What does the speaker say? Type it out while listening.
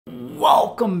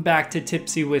Welcome back to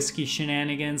Tipsy Whiskey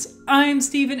Shenanigans. I'm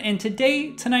Steven, and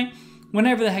tonight,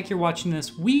 whenever the heck you're watching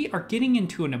this, we are getting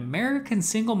into an American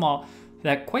single malt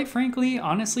that, quite frankly,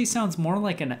 honestly sounds more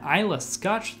like an Islay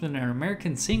Scotch than an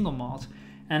American single malt,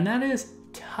 and that is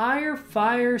Tire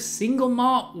Fire Single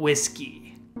Malt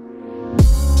Whiskey.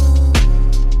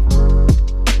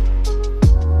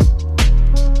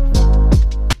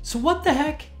 So what the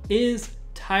heck is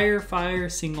Tire Fire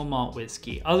Single Malt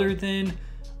Whiskey, other than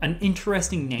an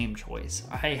interesting name choice?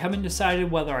 I haven't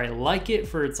decided whether I like it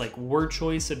for its like word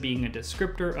choice of being a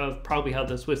descriptor of probably how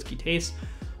this whiskey tastes,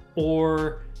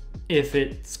 or if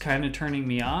it's kind of turning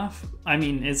me off. I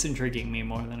mean, it's intriguing me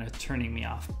more than it's turning me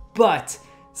off, but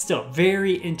still,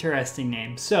 very interesting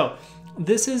name. So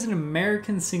this is an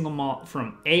American single malt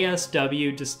from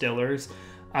ASW Distillers,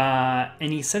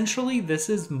 and essentially this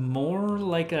is more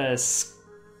like a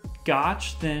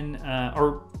Scotch than,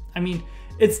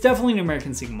 it's definitely an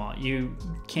American single malt.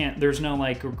 There's no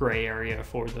like gray area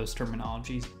for those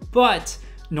terminologies, but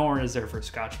nor is there for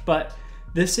Scotch. But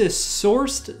this is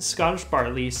sourced Scottish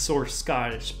barley, sourced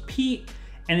Scottish peat,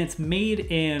 and it's made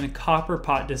in copper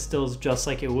pot distills just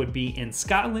like it would be in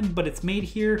Scotland, but it's made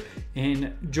here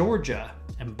in Georgia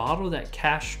and bottled at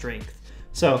cask strength.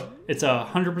 So it's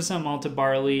 100% malted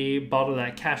barley, bottled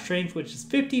at cask strength, which is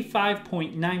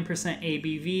 55.9%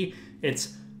 ABV.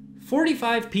 It's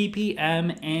 45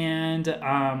 ppm, and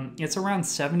it's around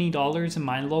 $70 in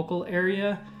my local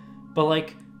area. But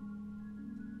like,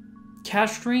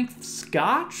 cask strength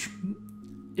Scotch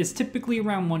is typically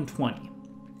around $120.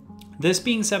 This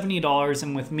being $70,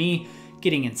 and with me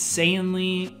getting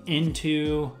insanely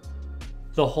into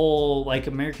the whole like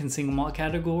American single malt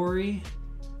category,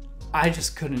 I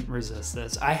just couldn't resist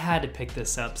this. I had to pick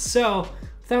this up. So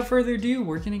without further ado,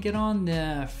 we're gonna get on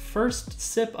the first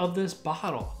sip of this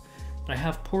bottle that I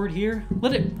have poured here. I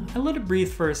let it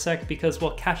breathe for a sec because,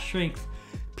 well, cask strength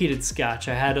peated Scotch,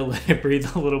 I had to let it breathe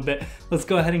a little bit. Let's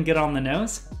go ahead and get on the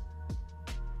nose.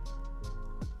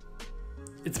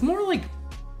 It's more like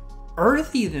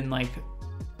earthy than like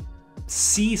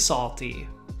sea salty.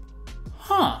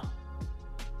 Huh.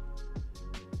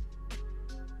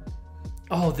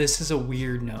 Oh, this is a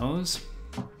weird nose.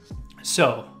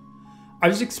 So,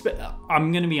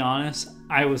 I'm gonna be honest,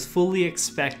 I was fully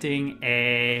expecting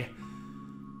an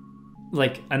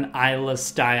Islay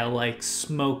style, like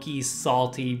smoky,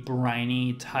 salty,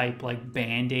 briny type, like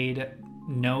Band-Aid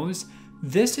nose.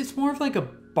 This is more of like a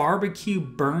barbecue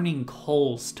burning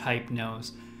coals type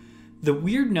nose. The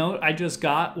weird note I just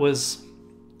got was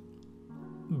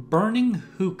burning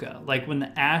hookah, like when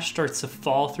the ash starts to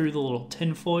fall through the little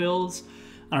tin foils.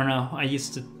 I don't know, I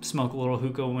used to smoke a little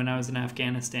hookah when I was in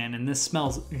Afghanistan, and this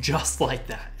smells just like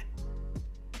that.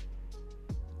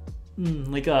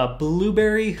 Like a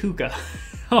blueberry hookah.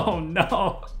 Oh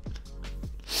no.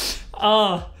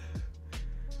 A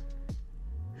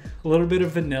little bit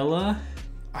of vanilla.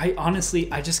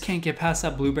 I just can't get past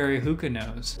that blueberry hookah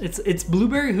nose. It's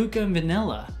blueberry hookah and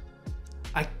vanilla.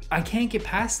 I can't get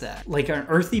past that. Like an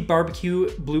earthy barbecue,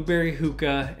 blueberry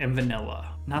hookah, and vanilla.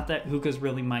 Not that hookah's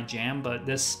really my jam, but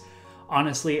this,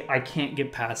 honestly, I can't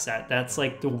get past that. That's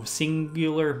like the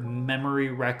singular memory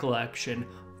recollection,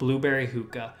 blueberry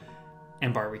hookah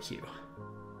and barbecue.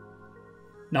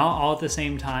 Not all at the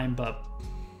same time, but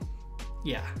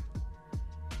yeah.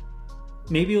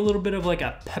 Maybe a little bit of like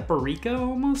a paprika,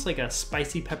 almost like a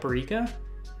spicy paprika.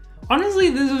 Honestly,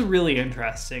 this is really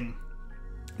interesting.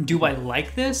 Do I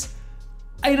like this?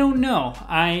 I don't know.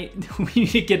 We need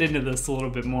to get into this a little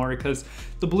bit more because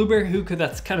the blueberry hookah,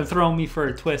 that's kind of throwing me for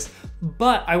a twist.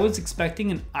 But I was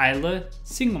expecting an Islay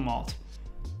single malt,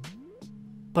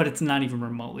 but it's not even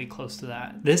remotely close to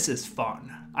that. This is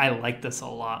fun. I like this a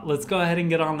lot. Let's go ahead and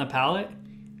get on the palate.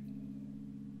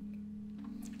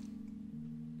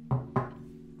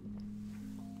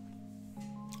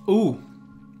 Ooh.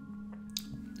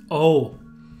 Oh.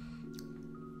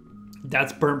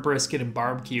 That's burnt brisket and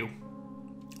barbecue.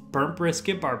 Burnt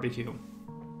brisket barbecue.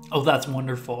 Oh, that's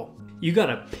wonderful. You got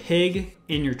a pig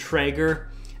in your Traeger,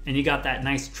 and you got that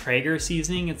nice Traeger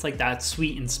seasoning. It's like that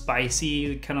sweet and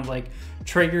spicy kind of like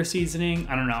Traeger seasoning.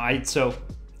 I don't know. So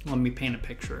let me paint a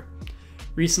picture.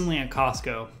 Recently at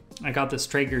Costco, I got this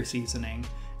Traeger seasoning,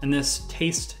 and this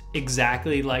tastes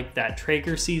exactly like that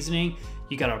Traeger seasoning.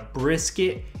 You got a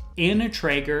brisket in a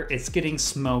Traeger. It's getting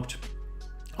smoked.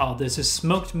 Oh, this is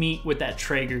smoked meat with that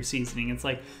Traeger seasoning. It's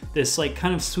like this like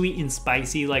kind of sweet and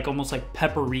spicy, like almost like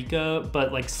paprika,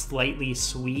 but like slightly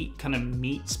sweet kind of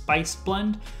meat spice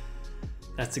blend.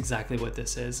 That's exactly what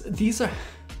this is. This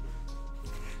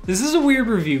is a weird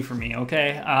review for me,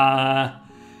 okay?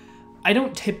 I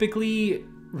don't typically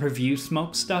review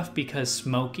smoked stuff because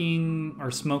smoking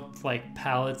or smoked like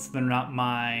pallets, they're not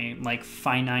my like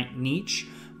finite niche.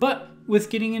 But with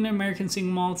getting into American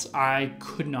single malts, I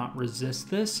could not resist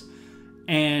this.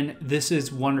 And this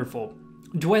is wonderful.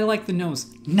 Do I like the nose?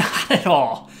 Not at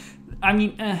all. I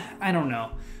mean, I don't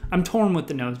know. I'm torn with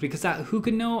the nose because that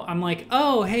hookah note, I'm like,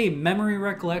 oh, hey, memory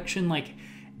recollection. Like,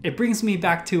 it brings me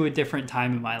back to a different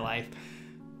time in my life.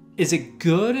 Is it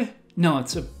good? No,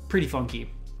 it's pretty funky.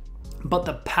 But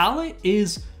the palate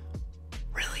is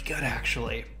really good,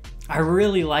 actually. I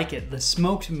really like it. The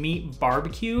smoked meat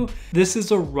barbecue. This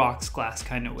is a rocks glass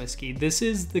kind of whiskey. This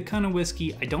is the kind of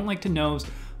whiskey I don't like to nose,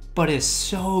 but is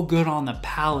so good on the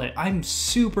palate. I'm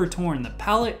super torn. The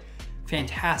palate,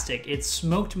 fantastic. It's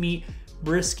smoked meat,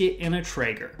 brisket, and a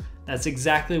Traeger. That's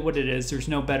exactly what it is. There's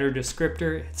no better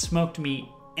descriptor. It's smoked meat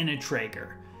in a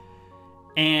Traeger.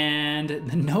 And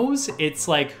the nose, it's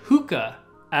like hookah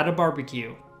at a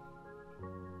barbecue.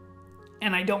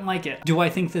 And I don't like it. Do I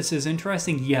think this is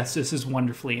interesting? Yes, this is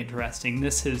wonderfully interesting.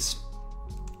 This has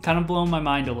kind of blown my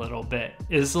mind a little bit.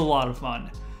 It's a lot of fun.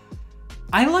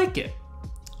 I like it.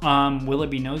 Will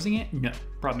it be nosing it? No,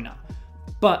 probably not.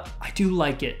 But I do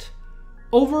like it.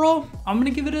 Overall, I'm gonna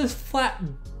give it a flat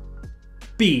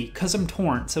B because I'm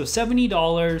torn. So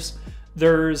 $70,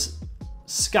 there's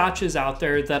scotches out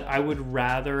there that I would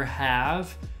rather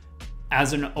have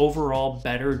as an overall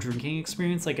better drinking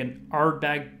experience, like an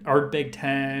Ardbeg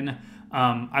 10,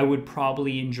 I would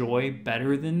probably enjoy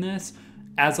better than this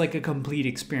as like a complete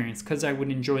experience because I would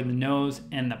enjoy the nose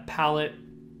and the palate.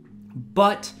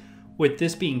 But with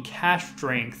this being cash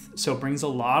strength, so it brings a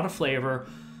lot of flavor,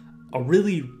 a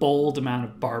really bold amount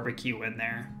of barbecue in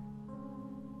there,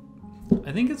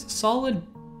 I think it's a solid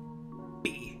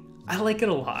B. I like it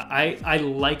a lot. I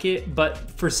like it,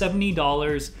 but for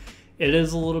 $70, it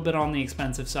is a little bit on the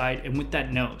expensive side. And with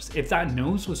that nose, if that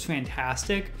nose was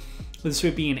fantastic, this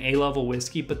would be an A-level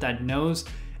whiskey, but that nose,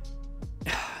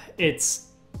 it's,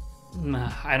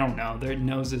 I don't know, their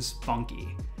nose is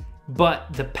funky.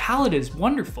 But the palate is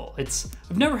wonderful.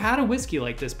 I've never had a whiskey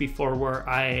like this before where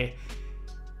I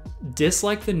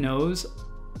dislike the nose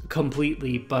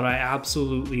completely, but I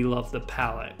absolutely love the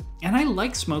palate. And I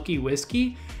like smoky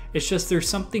whiskey. It's just there's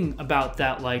something about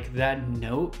that, like that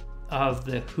note of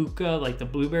the hookah, like the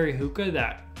blueberry hookah,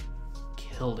 that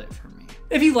killed it for me.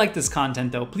 If you like this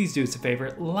content though, please do us a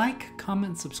favor, like,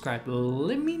 comment, subscribe.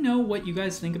 Let me know what you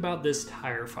guys think about this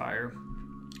tire fire.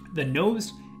 The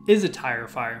nose is a tire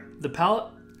fire. The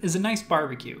palate is a nice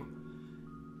barbecue.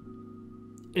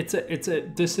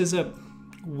 This is a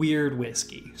weird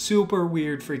whiskey, super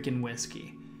weird freaking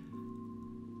whiskey.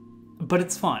 But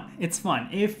it's fun. It's fun.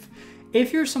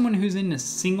 If you're someone who's into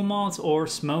single malts or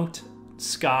smoked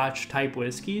Scotch type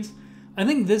whiskeys, I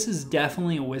think this is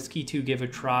definitely a whiskey to give a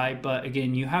try. But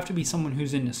again, you have to be someone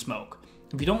who's into smoke.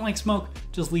 If you don't like smoke,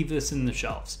 just leave this in the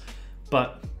shelves.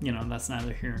 But you know, that's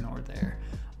neither here nor there.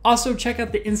 Also, check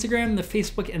out the Instagram, the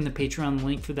Facebook, and the Patreon. The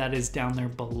link for that is down there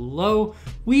below.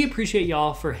 We appreciate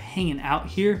y'all for hanging out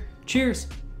here. Cheers.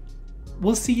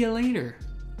 We'll see you later.